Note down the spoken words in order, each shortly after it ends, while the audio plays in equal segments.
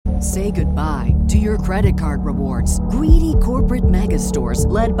Say goodbye to your credit card rewards. Greedy corporate mega stores,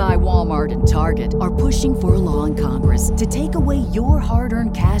 led by Walmart and Target, are pushing for a law in Congress to take away your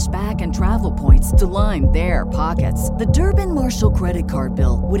hard-earned cash back and travel points to line their pockets. The Durbin-Marshall credit card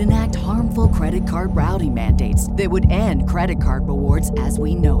bill would enact harmful credit card routing mandates that would end credit card rewards as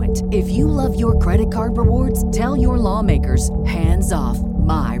we know it. If you love your credit card rewards, tell your lawmakers, hands off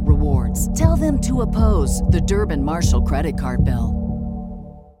my rewards. Tell them to oppose the Durbin-Marshall credit card bill.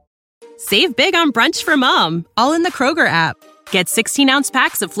 Save big on brunch for mom, all in the Kroger app. Get 16-ounce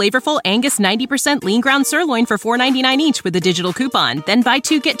packs of flavorful Angus 90% lean ground sirloin for $4.99 each with a digital coupon. Then buy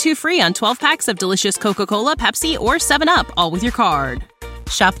 2, get 2 free on 12 packs of delicious Coca-Cola, Pepsi, or 7-Up, all with your card.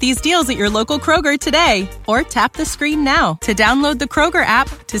 Shop these deals at your local Kroger today, or tap the screen now to download the Kroger app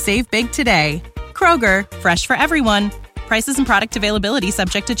to save big today. Kroger, fresh for everyone. Prices and product availability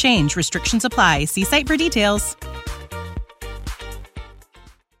subject to change. Restrictions apply. See site for details.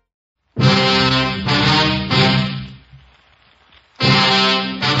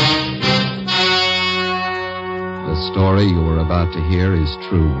 The story you are about to hear is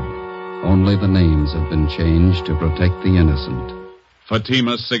true. Only the names have been changed to protect the innocent.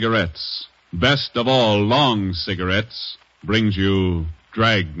 Fatima Cigarettes, best of all long cigarettes, brings you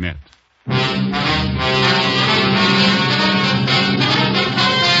Dragnet.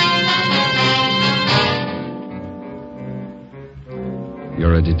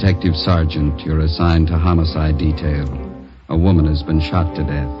 You're a detective sergeant. You're assigned to homicide detail. A woman has been shot to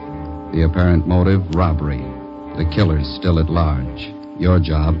death. The apparent motive, robbery. The killer's still at large. Your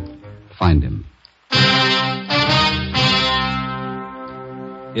job, find him.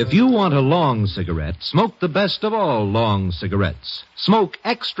 If you want a long cigarette, smoke the best of all long cigarettes. Smoke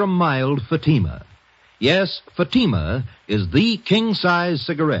extra mild Fatima. Yes, Fatima is the king-size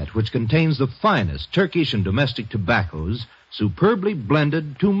cigarette which contains the finest Turkish and domestic tobaccos superbly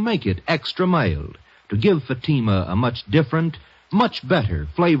blended to make it extra mild, to give Fatima a much different, much better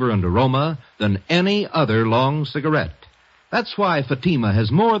flavor and aroma than any other long cigarette. That's why Fatima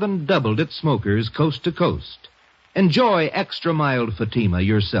has more than doubled its smokers coast to coast. Enjoy extra mild Fatima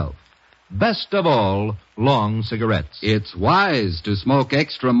yourself. Best of all, long cigarettes. It's wise to smoke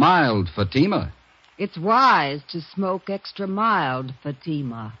extra mild Fatima. It's wise to smoke extra mild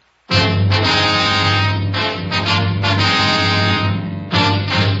Fatima.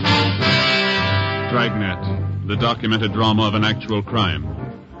 Dragnet, the documented drama of an actual crime.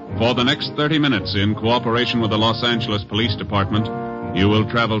 For the next 30 minutes, in cooperation with the Los Angeles Police Department, you will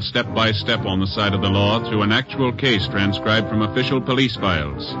travel step by step on the side of the law through an actual case transcribed from official police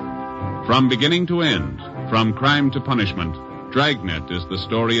files. From beginning to end, from crime to punishment, Dragnet is the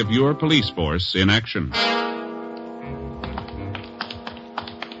story of your police force in action.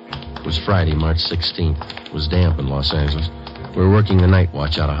 It was Friday, March 16th. It was damp in Los Angeles. We were working the night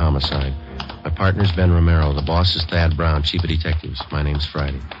watch out of homicide. My partner's Ben Romero. The boss is Thad Brown, chief of detectives. My name's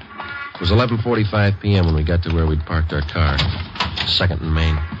Friday. It was 11:45 p.m. when we got to where we'd parked our car. 2nd and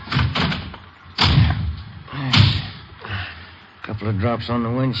Main. Couple of drops on the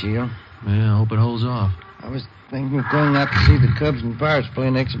windshield. Yeah, I hope it holds off. I was thinking of going out to see the Cubs and Pirates play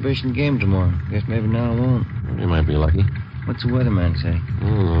an exhibition game tomorrow. Guess maybe now I won't. You might be lucky. What's the weatherman say? I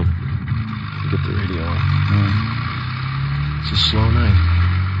don't know. Get the radio on. It's a slow night.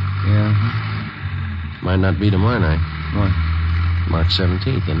 Yeah. Might not be tomorrow night. What? March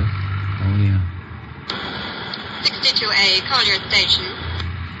 17th, isn't it? Oh, yeah. 62A, Collier Station.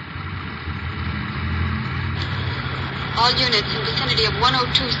 All units in vicinity of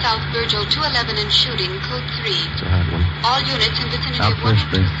 102 South Virgil, 211 and shooting, code 3. It's a hot one. All units in vicinity of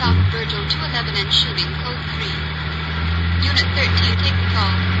 102 South Virgil, 211 and shooting, code 3. Unit 13, take the call.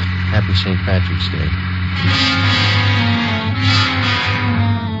 Happy St. Patrick's Day.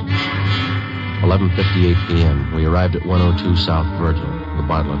 11:58 p.m. We arrived at 102 South Virgil, the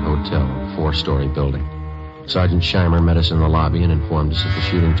Bartlett Hotel, a 4-story building. Sergeant Scheimer met us in the lobby and informed us that the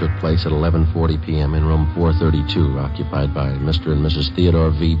shooting took place at 11:40 p.m. in room 432, occupied by Mr. and Mrs.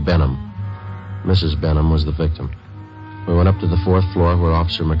 Theodore V. Benham. Mrs. Benham was the victim. We went up to the 4th floor where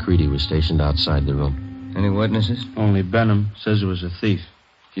Officer McCready was stationed outside the room. Any witnesses? Only Benham says it was a thief.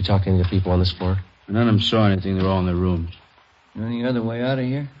 Did you talk to any of the people on this floor? None of them saw anything. They're all in their rooms. Any other way out of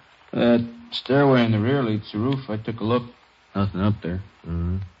here? That stairway in the rear leads to the roof. I took a look. Nothing up there.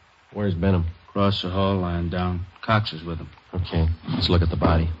 Mm-hmm. Where's Benham? Across the hall, lying down. Cox is with him. Okay, let's look at the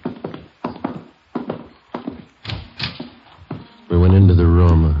body. We went into the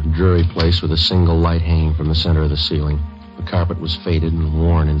room, a dreary place with a single light hanging from the center of the ceiling. The carpet was faded and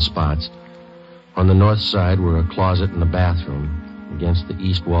worn in spots. On the north side were a closet and a bathroom. Against the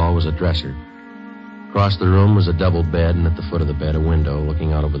east wall was a dresser. Across the room was a double bed, and at the foot of the bed, a window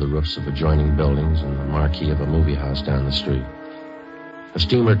looking out over the roofs of adjoining buildings and the marquee of a movie house down the street. A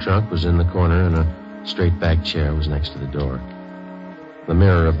steamer trunk was in the corner, and a straight-back chair was next to the door. The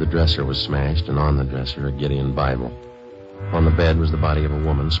mirror of the dresser was smashed, and on the dresser, a Gideon Bible. On the bed was the body of a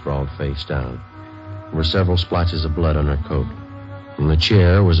woman sprawled face down. There were several splotches of blood on her coat. In the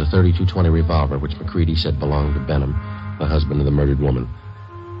chair was a .32-20 revolver, which McCready said belonged to Benham, the husband of the murdered woman.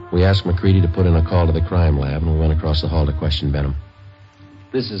 We asked McCready to put in a call to the crime lab, and we went across the hall to question Benham.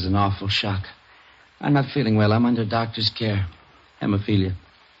 This is an awful shock. I'm not feeling well. I'm under doctor's care. Hemophilia.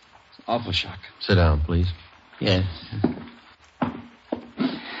 It's an awful shock. Sit down, please. Yes.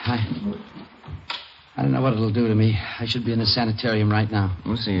 I don't know what it'll do to me. I should be in a sanitarium right now.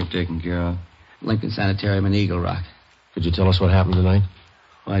 We'll see you're taken care of. Lincoln Sanitarium in Eagle Rock. Could you tell us what happened tonight?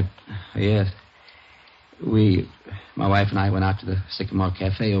 Why, yes. My wife and I went out to the Sycamore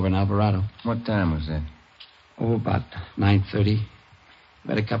Cafe over in Alvarado. What time was that? Oh, about 9:30. We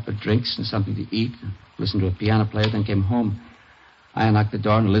had a couple of drinks and something to eat. Listened to a piano player, then came home. I unlocked the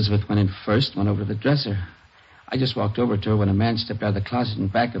door, and Elizabeth went in first, went over to the dresser. I just walked over to her when a man stepped out of the closet in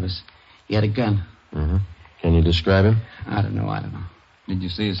back of us. He had a gun. Mm-hmm. Can you describe him? I don't know. Did you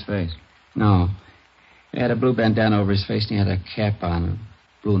see his face? No. He had a blue bandana over his face, and he had a cap on, a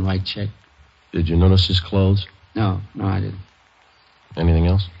blue and white check. Did you notice his clothes? No, I didn't. Anything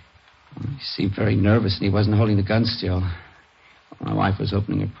else? He seemed very nervous, and he wasn't holding the gun still. My wife was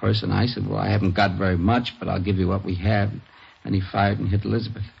opening her purse, and I said, well, I haven't got very much, but I'll give you what we have. And he fired and hit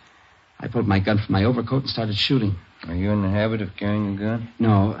Elizabeth. I pulled my gun from my overcoat and started shooting. Are you in the habit of carrying a gun?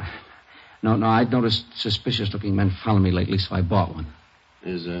 No, I'd noticed suspicious-looking men following me lately, so I bought one.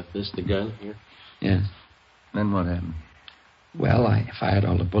 Is this the gun here? Yes. Then what happened? Well, I fired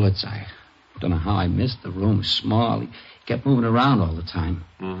all the bullets. I don't know how I missed. The room was small. He kept moving around all the time.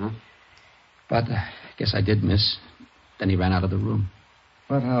 Mm-hmm. But I guess I did miss. Then he ran out of the room.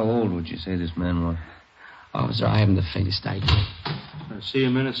 About how old would you say this man was? Officer, I haven't the faintest idea. See you a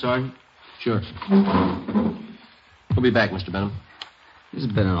minute, Sergeant? Sure. We'll be back, Mr. Benham. This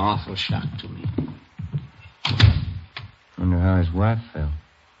has been an awful shock to me. Wonder how his wife felt.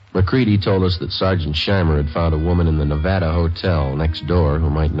 McCready told us that Sergeant Scheimer had found a woman in the Nevada Hotel next door who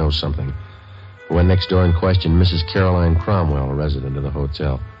might know something. We went next door and questioned Mrs. Caroline Cromwell, a resident of the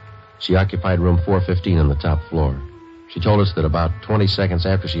hotel. She occupied room 415 on the top floor. She told us that about 20 seconds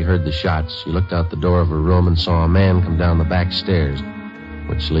after she heard the shots, she looked out the door of her room and saw a man come down the back stairs,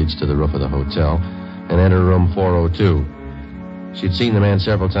 which leads to the roof of the hotel, and enter room 402. She'd seen the man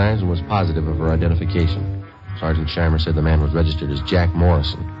several times and was positive of her identification. Sergeant Scheimer said the man was registered as Jack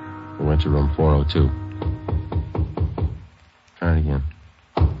Morrison. We went to room 402. Try it again.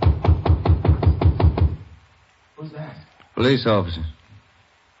 Who's that? Police officer.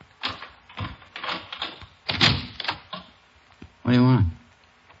 What do you want?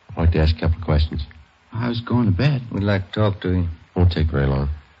 I'd like to ask a couple of questions. I was going to bed. We'd like to talk to you. Won't take very long.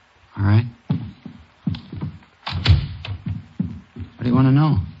 All right. What do you want to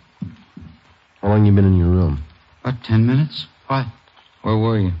know? How long you been in your room? About 10 minutes. What? Where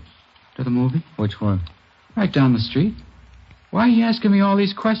were you? To the movie. Which one? Right down the street. Why are you asking me all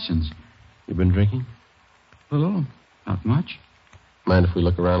these questions? You been drinking? A little. Not much. Mind if we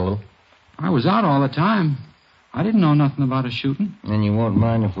look around a little? I was out all the time. I didn't know nothing about a shooting. And you won't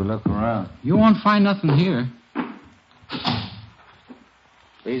mind if we look around. You won't find nothing here.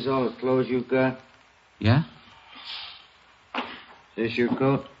 These all the clothes you got? Yeah? This your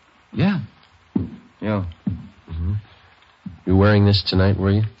coat? Yeah. Yo. Mm-hmm. You wearing this tonight,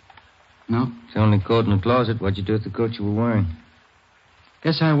 were you? No. It's the only coat in the closet. What'd you do with the coat you were wearing?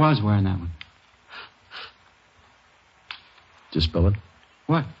 Guess I was wearing that one. Did you spill it?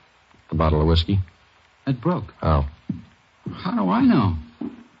 What? A bottle of whiskey? It broke. How? How do I know?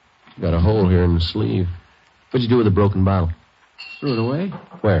 Got a hole here in the sleeve. What'd you do with the broken bottle? Threw it away.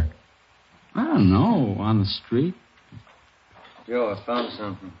 Where? I don't know. On the street. Joe, I found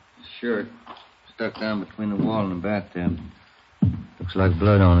something. A shirt. Stuck down between the wall and the bathtub. Looks like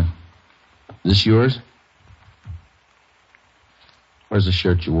blood on it. Is this yours? Where's the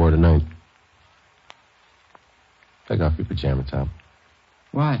shirt you wore tonight? Take off your pajama top.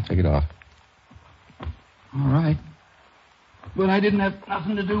 Why? Take it off. All right. But I didn't have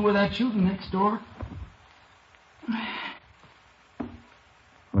nothing to do with that shooting next door.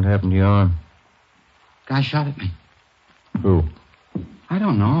 What happened to your arm? Guy shot at me. Who? I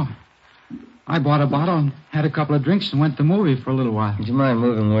don't know. I bought a bottle and had a couple of drinks and went to the movie for a little while. Would you mind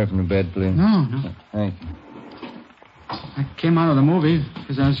moving away from the bed, please? No. Thank you. I came out of the movie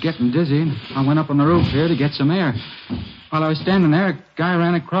because I was getting dizzy, and I went up on the roof here to get some air. While I was standing there, a guy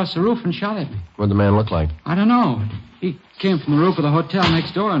ran across the roof and shot at me. What'd the man look like? I don't know. He came from the roof of the hotel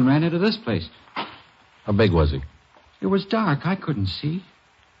next door and ran into this place. How big was he? It was dark. I couldn't see.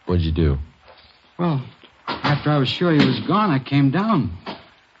 What'd you do? Well, after I was sure he was gone, I came down.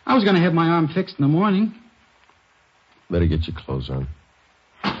 I was going to have my arm fixed in the morning. Better get your clothes on.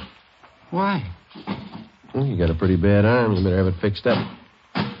 Why? Well, you got a pretty bad arm. You better have it fixed up.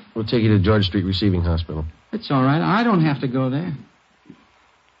 We'll take you to George Street Receiving Hospital. It's all right. I don't have to go there.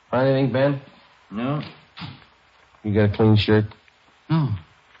 Find anything, Ben? No. You got a clean shirt? No.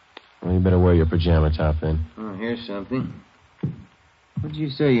 Well, you better wear your pajama top then. Oh, here's something. What'd you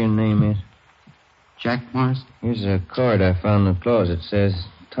say your name is? Jack Morris. Here's a card I found in the closet. It says,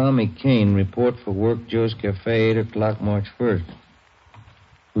 Tommy Kane, report for work, Joe's Cafe, 8 o'clock, March 1st.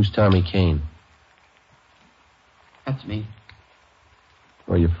 Who's Tommy Kane? That's me.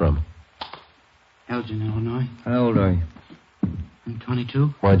 Where are you from? Elgin, Illinois. How old are you? I'm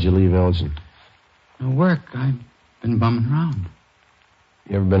 22. Why'd you leave Elgin? No work. I've been bumming around.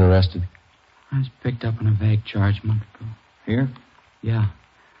 You ever been arrested? I was picked up on a vague charge a month ago. Here? Yeah.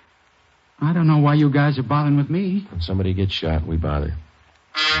 I don't know why you guys are bothering with me. When somebody gets shot, we bother.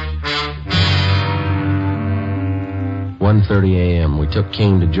 1:30 a.m. We took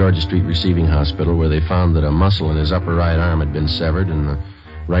Kane to Georgia Street Receiving Hospital, where they found that a muscle in his upper right arm had been severed and the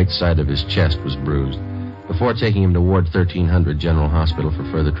right side of his chest was bruised. Before taking him to Ward 1300 General Hospital for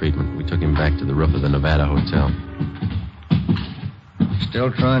further treatment, we took him back to the roof of the Nevada Hotel.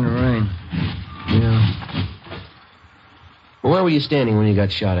 Still trying to rain. Yeah. Well, where were you standing when you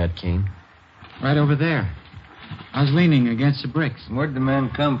got shot at, Kane? Right over there. I was leaning against the bricks. Where'd the man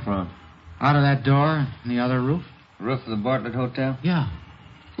come from? Out of that door in the other roof. Roof of the Bartlett Hotel? Yeah.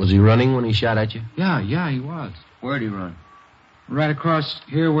 Was he running when he shot at you? Yeah, he was. Where'd he run? Right across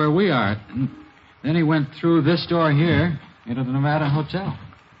here where we are. And then he went through this door here into the Nevada Hotel.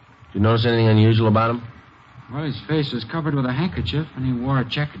 Did you notice anything unusual about him? Well, his face was covered with a handkerchief, and he wore a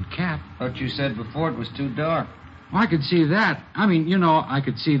checkered cap. Thought you said before it was too dark. Well, I could see that. I mean, I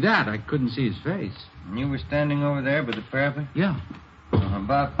could see that. I couldn't see his face. And you were standing over there by the parapet? Yeah.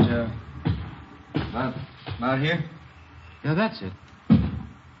 About here? Yeah, that's it.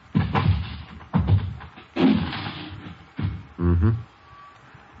 Mm-hmm.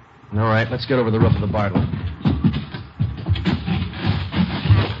 All right, let's get over the roof of the Bartlett.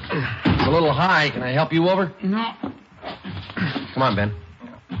 It's a little high. Can I help you over? No. Come on, Ben.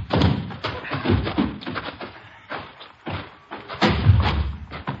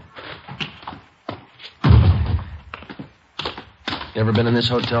 You ever been in this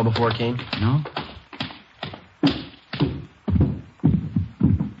hotel before, Kane? No.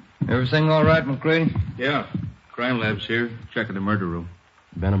 Everything all right, McCready? Yeah. Crime lab's here, checking the murder room.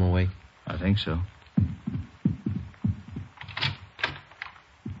 Benham awake? I think so.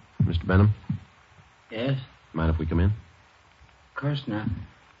 Mr. Benham? Yes? Mind if we come in? Of course not.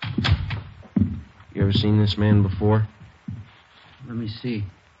 You ever seen this man before? Let me see.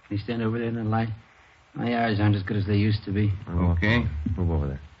 Can you stand over there in the light? My eyes aren't as good as they used to be. Okay. Move over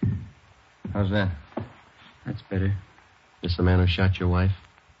there. How's that? That's better. This the man who shot your wife?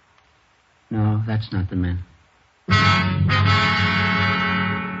 No, that's not the man.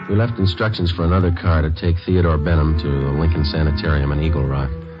 We left instructions for another car to take Theodore Benham to the Lincoln Sanitarium in Eagle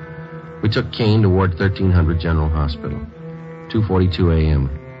Rock. We took Kane to Ward 1300 General Hospital. 2:42 a.m.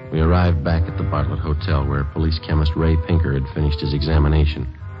 We arrived back at the Bartlett Hotel, where police chemist Ray Pinker had finished his examination.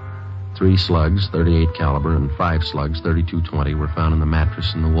 3 slugs, .38 caliber, and 5 slugs, .32-20, were found in the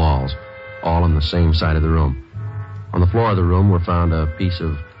mattress and the walls, all in the same side of the room. On the floor of the room were found a piece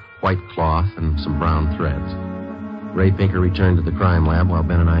of white cloth and some brown threads. Ray Pinker returned to the crime lab while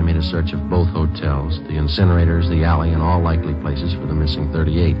Ben and I made a search of both hotels, the incinerators, the alley, and all likely places for the missing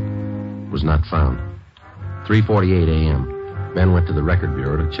 .38. It was not found. 3:48 a.m. Ben went to the record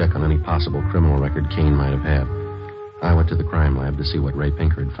bureau to check on any possible criminal record Kane might have had. I went to the crime lab to see what Ray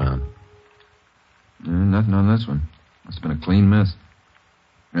Pinker had found. Nothing on this one. It's been a clean miss.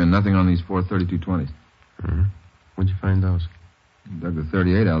 And nothing on these 4 .32-20s. Mm-hmm. Where'd you find those? Dug the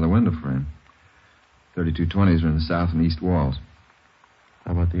 .38 out of the window frame. 32-20s are in the south and east walls.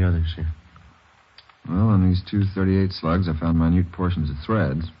 How about the others here? Well, on these 2 .38 slugs, I found minute portions of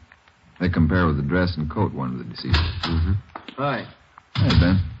threads. They compare with the dress and coat worn of the deceased. Mm-hmm. Hi. Hey,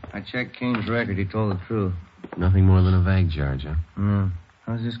 Ben. I checked Kane's record. He told the truth. Nothing more than a vague charge, huh? No.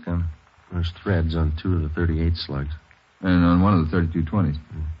 How's this coming? There's threads on 2 of the .38 slugs. And on one of the 32-20s.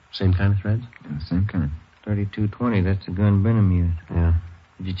 Same kind of threads? Yeah, same kind. 32-20, that's the gun Benham used. Yeah.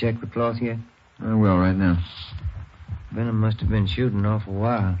 Did you check the cloth yet? I will right now. Benham must have been shooting an awful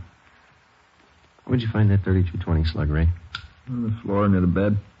while. Where'd you find that 3220 slug, Ray? On the floor near the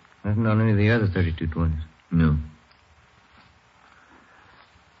bed. Nothing on any of the other 3220s. No.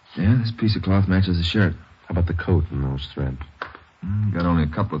 Yeah, this piece of cloth matches the shirt. How about the coat and those threads? Got only a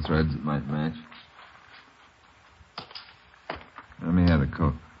couple of threads that might match. Let me have the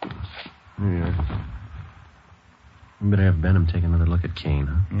coat. Here you are. We better have Benham take another look at Kane,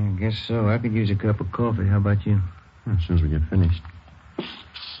 huh? Yeah, I guess so. I could use a cup of coffee. How about you? As soon as we get finished.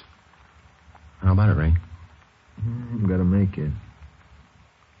 How about it, Ray? I've got to make it.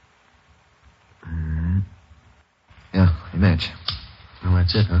 All right. Yeah, they match. Well,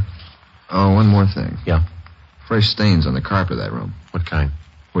 that's it, huh? Oh, one more thing. Yeah? Fresh stains on the carpet of that room. What kind?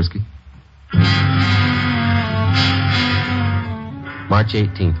 Whiskey. March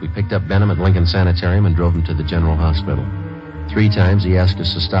 18th, we picked up Benham at Lincoln Sanitarium and drove him to the General Hospital. 3 times he asked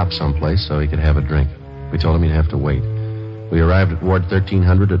us to stop someplace so he could have a drink. We told him he'd have to wait. We arrived at Ward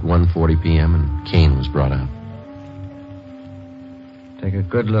 1300 at 1:40 p.m., and Kane was brought out. Take a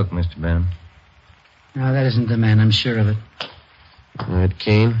good look, Mr. Benham. No, that isn't the man. I'm sure of it. All right,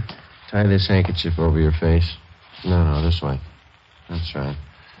 Kane, tie this handkerchief over your face. No, this way. That's right.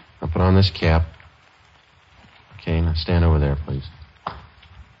 Now put on this cap. Okay, now stand over there, please.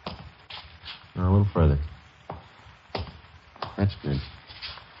 Now a little further. That's good.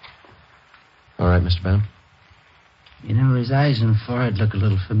 All right, Mr. Benham? You know, his eyes and forehead look a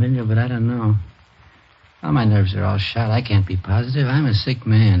little familiar, but I don't know. Well, my nerves are all shot. I can't be positive. I'm a sick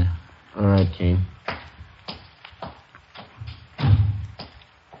man. All right, Kane.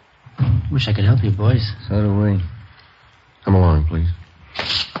 Wish I could help you, boys. So do we. Come along, please.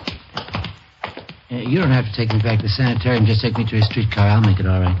 You don't have to take me back to the sanitarium. Just take me to a streetcar. I'll make it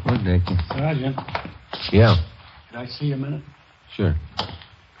all right. We'll take you. Sergeant, Yeah, could I see you a minute? sure.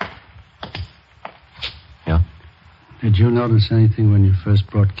 Yeah? Did you notice anything when you first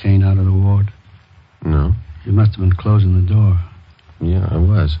brought Kane out of the ward? No. You must have been closing the door. Yeah, I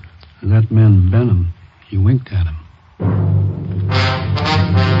was. And that man, Benham, he winked at him.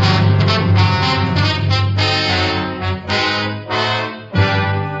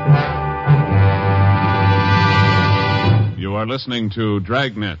 You are listening to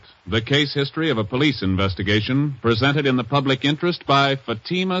Dragnet, the case history of a police investigation presented in the public interest by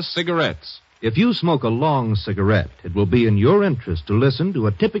Fatima Cigarettes. If you smoke a long cigarette, it will be in your interest to listen to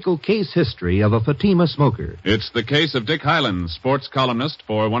a typical case history of a Fatima smoker. It's the case of Dick Hyland, sports columnist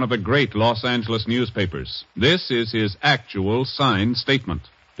for one of the great Los Angeles newspapers. This is his actual signed statement.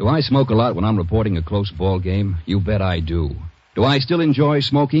 Do I smoke a lot when I'm reporting a close ball game? You bet I do. Do I still enjoy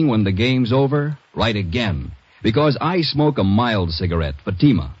smoking when the game's over? Right again. Because I smoke a mild cigarette,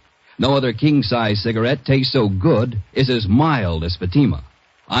 Fatima. No other king-size cigarette tastes so good, is as mild as Fatima.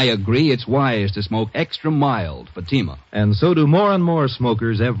 I agree it's wise to smoke extra mild Fatima. And so do more and more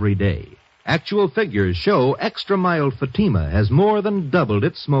smokers every day. Actual figures show extra mild Fatima has more than doubled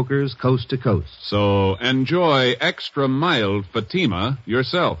its smokers coast to coast. So enjoy extra mild Fatima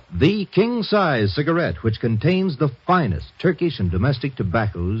yourself. The king-size cigarette, which contains the finest Turkish and domestic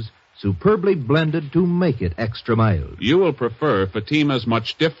tobaccos, superbly blended to make it extra mild. You will prefer Fatima's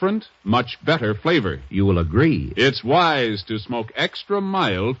much different, much better flavor. You will agree. It's wise to smoke extra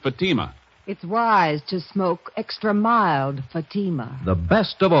mild Fatima. It's wise to smoke extra mild Fatima. The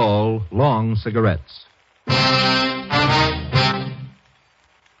best of all long cigarettes.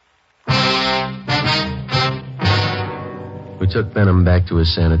 We took Benham back to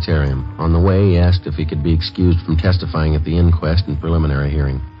his sanitarium. On the way, he asked if he could be excused from testifying at the inquest and preliminary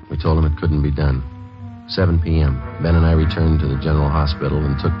hearing. We told him it couldn't be done. 7 p.m. Ben and I returned to the General Hospital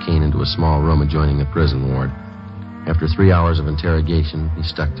and took Kane into a small room adjoining the prison ward. After 3 hours of interrogation, he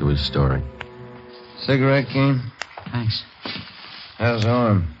stuck to his story. Cigarette, Kane? Thanks. How's the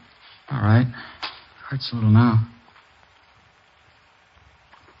arm? All right. Hurts a little now.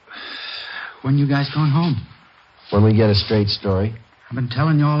 When you guys going home? When we get a straight story. I've been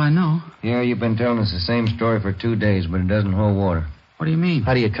telling you all I know. Yeah, you've been telling us the same story for 2 days, but it doesn't hold water. What do you mean?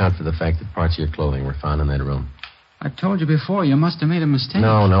 How do you account for the fact that parts of your clothing were found in that room? I told you before. You must have made a mistake.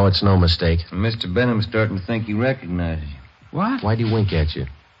 No, it's no mistake. And Mr. Benham's starting to think he recognizes you. What? Why'd he wink at you?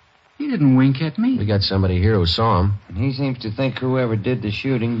 He didn't wink at me. We got somebody here who saw him. And he seems to think whoever did the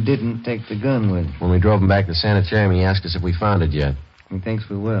shooting didn't take the gun with him. When we drove him back to the sanitarium, he asked us if we found it yet. He thinks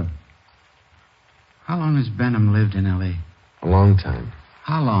we will. How long has Benham lived in L.A.? A long time.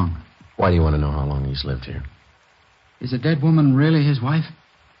 How long? Why do you want to know how long he's lived here? Is the dead woman really his wife?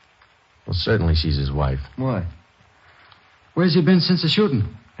 Well, certainly she's his wife. Why? Where's he been since the shooting?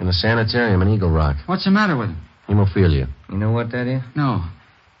 In the sanitarium in Eagle Rock. What's the matter with him? Hemophilia. You know what that is? No.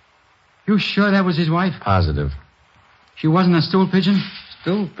 You sure that was his wife? Positive. She wasn't a stool pigeon?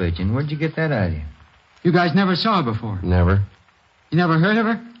 Stool pigeon? Where'd you get that idea? You guys never saw her before? Never. You never heard of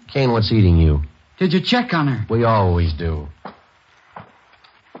her? Kane, what's eating you? Did you check on her? We always do.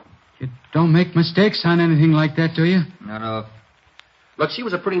 You don't make mistakes on anything like that, do you? No. Look, she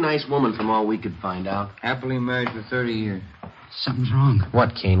was a pretty nice woman from all we could find out. Happily married for 30 years. Something's wrong.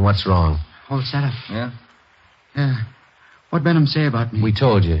 What, Kane? What's wrong? Hold that up. Yeah? What'd Benham say about me? We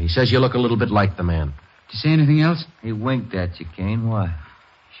told you. He says you look a little bit like the man. Did you say anything else? He winked at you, Kane. Why?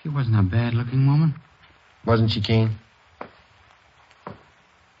 She wasn't a bad-looking woman. Wasn't she, Kane?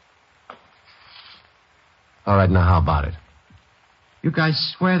 All right, now how about it? You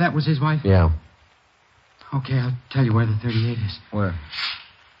guys swear that was his wife? Yeah. Okay, I'll tell you where the 38 is. Where?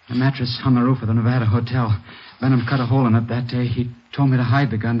 The mattress on the roof of the Nevada Hotel. Benham cut a hole in it that day. He told me to hide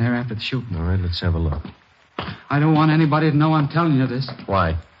the gun there after the shooting. All right, let's have a look. I don't want anybody to know I'm telling you this.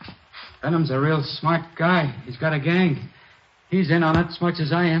 Why? Benham's a real smart guy. He's got a gang. He's in on it as much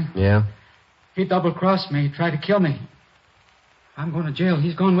as I am. Yeah? He double-crossed me. He tried to kill me. If I'm going to jail,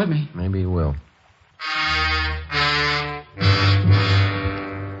 he's going with me. Maybe he will.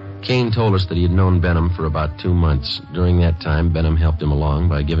 Kane told us that he had known Benham for about 2 months. During that time, Benham helped him along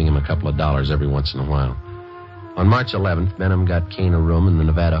by giving him a couple of dollars every once in a while. On March 11th, Benham got Kane a room in the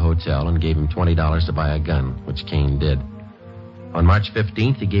Nevada Hotel and gave him $20 to buy a gun, which Kane did. On March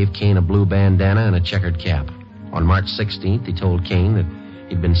 15th, he gave Kane a blue bandana and a checkered cap. On March 16th, he told Kane that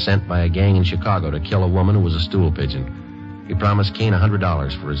he'd been sent by a gang in Chicago to kill a woman who was a stool pigeon. He promised Kane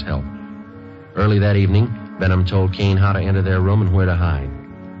 $100 for his help. Early that evening, Benham told Kane how to enter their room and where to hide.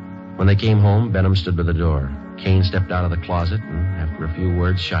 When they came home, Benham stood by the door. Kane stepped out of the closet and, after a few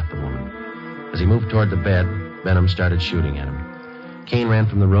words, shot the woman. As he moved toward the bed, Benham started shooting at him. Kane ran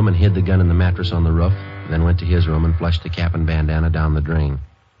from the room and hid the gun in the mattress on the roof, then went to his room and flushed the cap and bandana down the drain.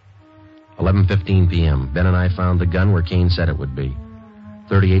 11:15 p.m. Ben and I found the gun where Kane said it would be.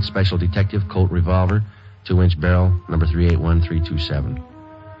 38 Special Detective Colt revolver, 2-inch barrel, number 381327.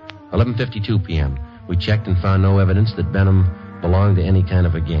 11:52 p.m. We checked and found no evidence that Benham belonged to any kind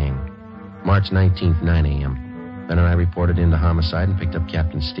of a gang. March 19th, 9 a.m. Ben and I reported into homicide and picked up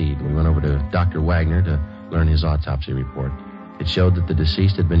Captain Steed. We went over to Dr. Wagner to learn his autopsy report. It showed that the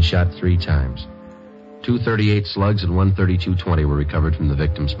deceased had been shot 3 times. 2 .38 slugs and 1 .32-20 were recovered from the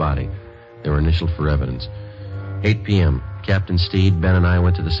victim's body. They were initialed for evidence. 8 p.m. Captain Steed, Ben, and I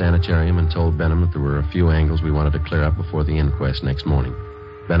went to the sanitarium and told Benham that there were a few angles we wanted to clear up before the inquest next morning.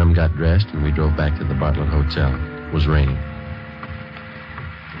 Benham got dressed, and we drove back to the Bartlett Hotel. It was raining.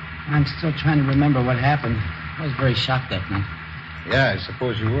 I'm still trying to remember what happened. I was very shocked that night. Yeah, I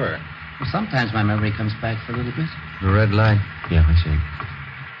suppose you were. Well, sometimes my memory comes back for a little bit. The red light? Yeah, I see.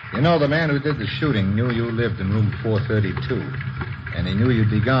 You know, the man who did the shooting knew you lived in room 432, and he knew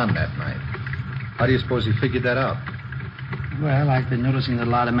you'd be gone that night. How do you suppose he figured that out? Well, I've been noticing that a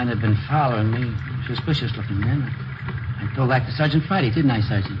lot of men have been following me. Suspicious-looking men. I told that to Sergeant Friday, didn't I,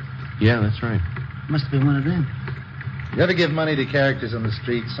 Sergeant? Yeah, that's right. Must have been one of them. You ever give money to characters on the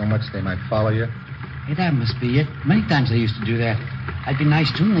street so much they might follow you? Hey, that must be it. Many times I used to do that. I'd be nice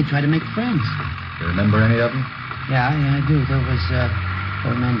to them, and they'd try to make friends. You remember any of them? Yeah, I do. There was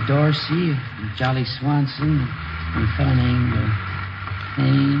old man Dorsey, and Jolly Swanson, and a fellow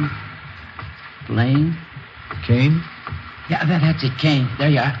named Blaine. Kane? Yeah, that's it, Kane. There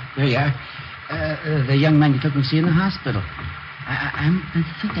you are. The young man you took me to see in the hospital. I'm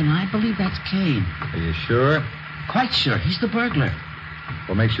thinking, I believe that's Kane. Are you sure? Quite sure. He's the burglar.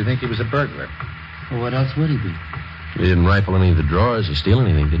 What makes you think he was a burglar? Well, what else would he be? He didn't rifle any of the drawers or steal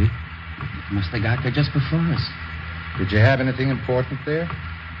anything, did he? Must have got there just before us. Did you have anything important there?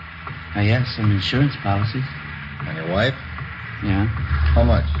 Yeah, some insurance policies. And your wife? Yeah. How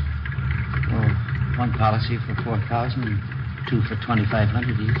much? Oh, one policy for $4,000 and 2 for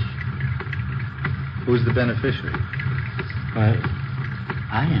 $2,500 each. Who's the beneficiary? Well,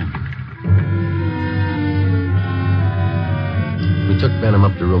 I am. We took Benham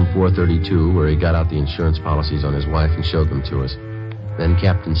up to room 432, where he got out the insurance policies on his wife and showed them to us. Then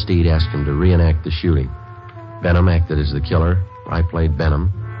Captain Steed asked him to reenact the shooting. Benham acted as the killer, I played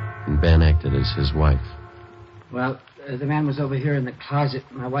Benham, and Ben acted as his wife. Well, the man was over here in the closet.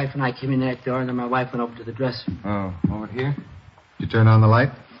 My wife and I came in that door, and then my wife went over to the dresser. Oh, over here? Did you turn on the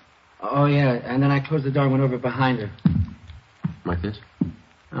light? Oh, yeah, and then I closed the door and went over behind her. Like this?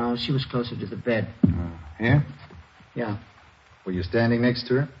 Oh, she was closer to the bed. Here? Yeah. Were you standing next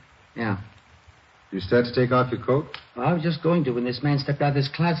to her? Yeah. Did you start to take off your coat? Well, I was just going to when this man stepped out of this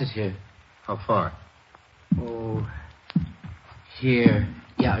closet here. How far? Oh, here.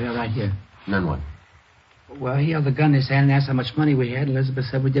 Yeah, right here. And then what? Well, he held the gun in his hand and asked how much money we had. Elizabeth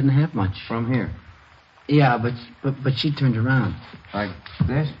said we didn't have much. From here? Yeah, but she turned around. Like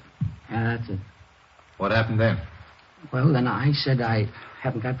this? Yeah, that's it. What happened then? Well, then I said I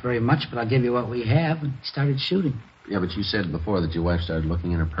haven't got very much, but I'll give you what we have, and he started shooting. Yeah, but you said before that your wife started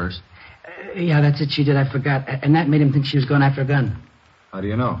looking in her purse. Yeah, that's it. She did. I forgot. And that made him think she was going after a gun. How do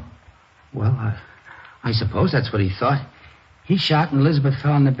you know? Well, I suppose that's what he thought. He shot, and Elizabeth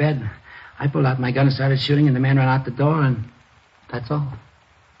fell on the bed. I pulled out my gun and started shooting, and the man ran out the door, and that's all.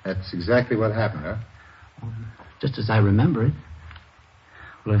 That's exactly what happened, huh? Just as I remember it.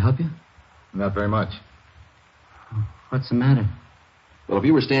 Will I help you? Not very much. What's the matter? Well, if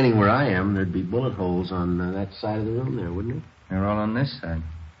you were standing where I am, there'd be bullet holes on that side of the room there, wouldn't it? They're all on this side.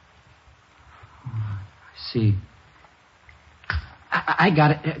 I see. I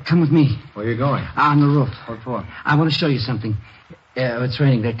got it. Come with me. Where are you going? On the roof. What for? I want to show you something. It's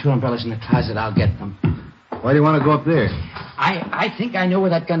raining. There are 2 umbrellas in the closet. I'll get them. Why do you want to go up there? I think I know where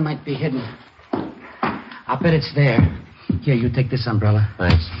that gun might be hidden. I'll bet it's there. Here, you take this umbrella.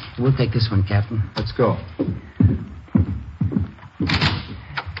 Thanks. We'll take this one, Captain. Let's go.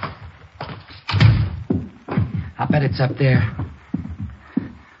 I'll bet it's up there.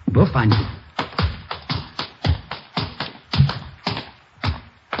 We'll find it.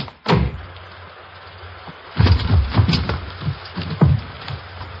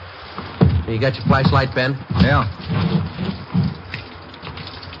 You got your flashlight, Ben? Yeah.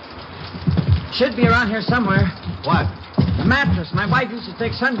 Should be around here somewhere. What? The mattress. My wife used to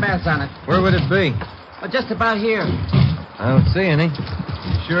take sunbaths on it. Where would it be? Well, just about here. I don't see any.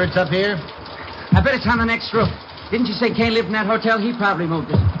 You sure it's up here? I bet it's on the next roof. Didn't you say Kane lived in that hotel? He probably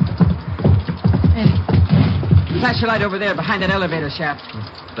moved it. Hey, flash your light over there behind that elevator shaft.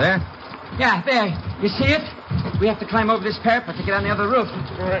 There? Yeah, there. You see it? We have to climb over this parapet to get on the other roof.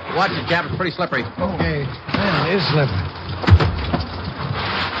 Watch it, Cap. It's pretty slippery. Okay. Yeah, it is slippery.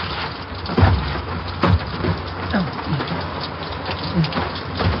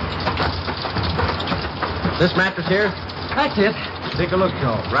 This mattress here? That's it. Take a look,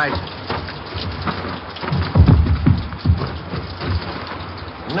 Joe. Right.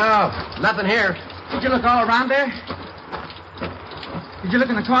 No, nothing here. Did you look all around there? Did you look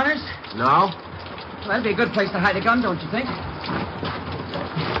in the corners? No. Well, that'd be a good place to hide a gun, don't you think?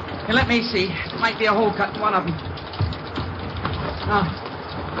 Here, let me see. There might be a hole cut in one of them. No.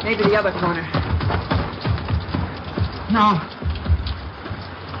 Maybe the other corner. No.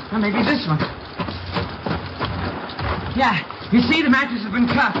 Or maybe this one. Yeah. You see, the mattress has been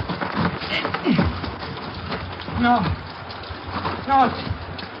cut. No. No,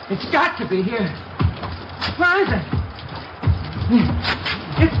 it's got to be here. Where is it?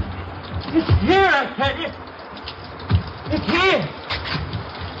 It's here, I tell you. It's here.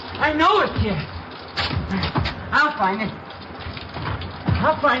 I know it's here. I'll find it.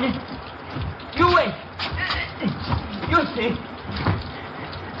 I'll find it. You wait. You'll see.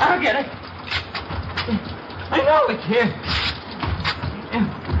 I'll get it. I know it's here.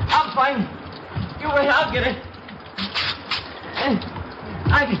 I'll find it. You wait, I'll get it.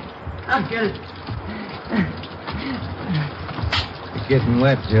 I'll get it. It's getting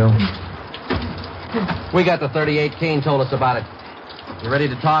wet, Joe. We got the 38. Kane told us about it. You ready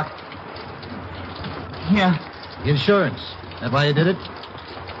to talk? Yeah. Insurance. That why you did it?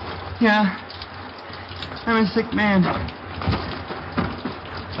 Yeah. I'm a sick man.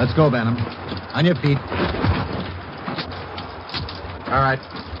 Let's go, Benham. On your feet. All right.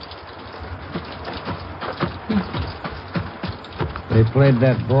 They played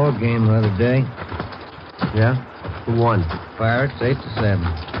that ball game the other day. Yeah? Who won? Pirates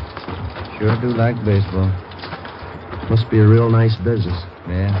 8-7. Sure do like baseball. Must be a real nice business.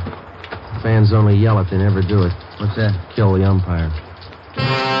 Yeah. Fans only yell if they never do it. What's that? Kill the umpire.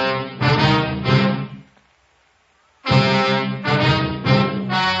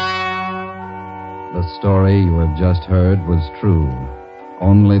 The story you have just heard was true.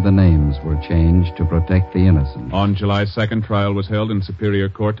 Only the names were changed to protect the innocent. On July 2nd, trial was held in Superior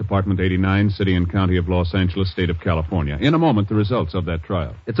Court, Department 89, City and County of Los Angeles, State of California. In a moment, the results of that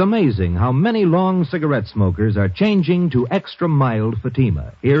trial. It's amazing how many long cigarette smokers are changing to extra mild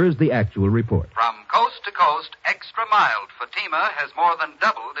Fatima. Here is the actual report. From coast to coast, extra mild Fatima has more than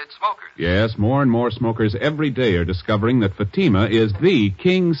doubled its smokers. Yes, more and more smokers every day are discovering that Fatima is the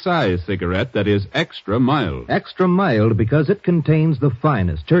king-size cigarette that is extra mild. Extra mild because it contains the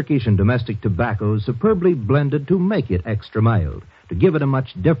finest Turkish and domestic tobaccos superbly blended to make it extra mild, to give it a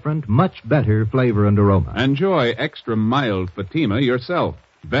much different, much better flavor and aroma. Enjoy extra mild Fatima yourself.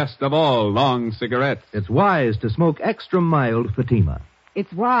 Best of all long cigarettes. It's wise to smoke extra mild Fatima.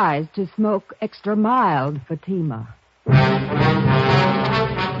 It's wise to smoke extra mild Fatima.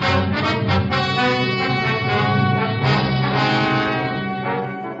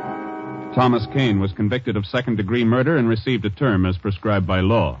 Thomas Kane was convicted of second-degree murder and received a term as prescribed by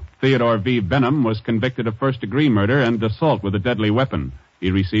law. Theodore V. Benham was convicted of first-degree murder and assault with a deadly weapon. He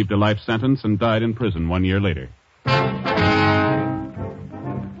received a life sentence and died in prison 1 year later.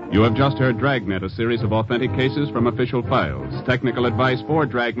 You have just heard Dragnet, a series of authentic cases from official files. Technical advice for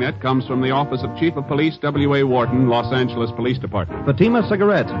Dragnet comes from the Office of Chief of Police W.A. Wharton, Los Angeles Police Department. Fatima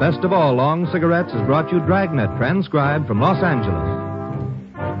Cigarettes, best of all long cigarettes, has brought you Dragnet, transcribed from Los Angeles.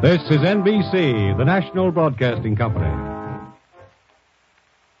 This is NBC, the National Broadcasting Company.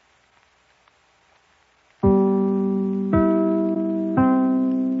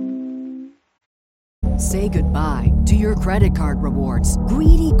 Say goodbye to your credit card rewards.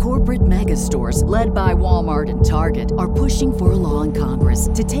 Greedy corporate mega stores, led by Walmart and Target, are pushing for a law in Congress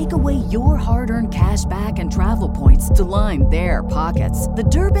to take away your hard-earned cash back and travel points to line their pockets. The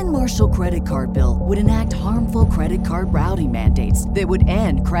Durbin-Marshall credit card bill would enact harmful credit card routing mandates that would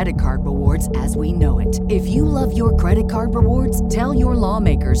end credit card rewards as we know it. If you love your credit card rewards, tell your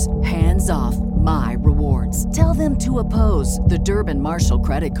lawmakers, hands off my rewards. Tell them to oppose the Durbin-Marshall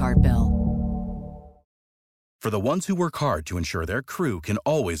credit card bill. For the ones who work hard to ensure their crew can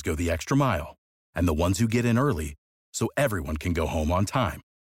always go the extra mile, and the ones who get in early so everyone can go home on time,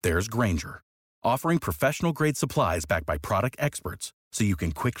 there's Grainger, offering professional-grade supplies backed by product experts so you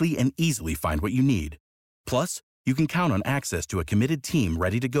can quickly and easily find what you need. Plus, you can count on access to a committed team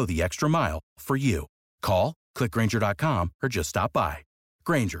ready to go the extra mile for you. Call, click Grainger.com, or just stop by.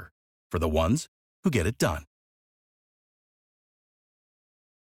 Grainger, for the ones who get it done.